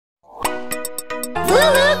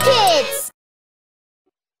LooLoo Kids!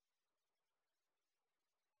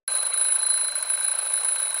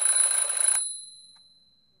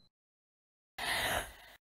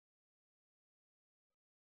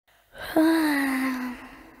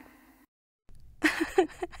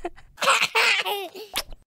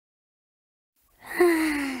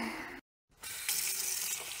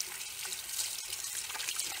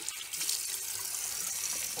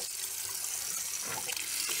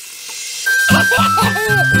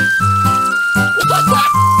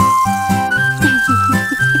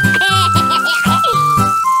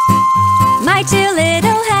 My two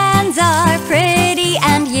little hands are pretty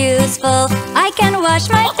and useful. I can wash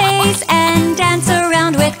my face and dance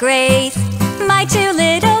around with grace. My two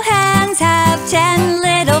little hands have 10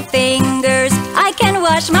 little fingers. I can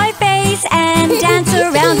wash my face and dance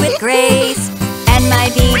around with grace. And my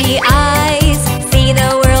beady eyes see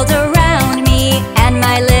the world around me. And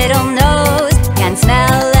my little nose can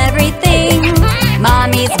smell everything.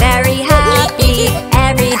 Mommy's very happy,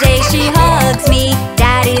 every day she hugs me.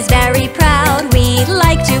 Daddy's very proud, we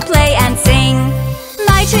like to play and sing.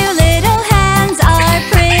 My two little hands are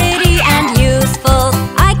pretty and useful.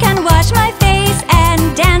 I can wash my face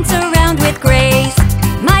and dance around with grace.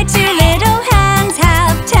 My two little hands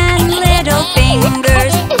have 10 little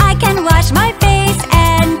fingers. I can wash my face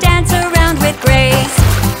and dance around with grace.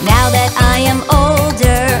 Now that I am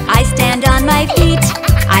older, I stand on my feet.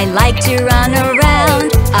 I like to run around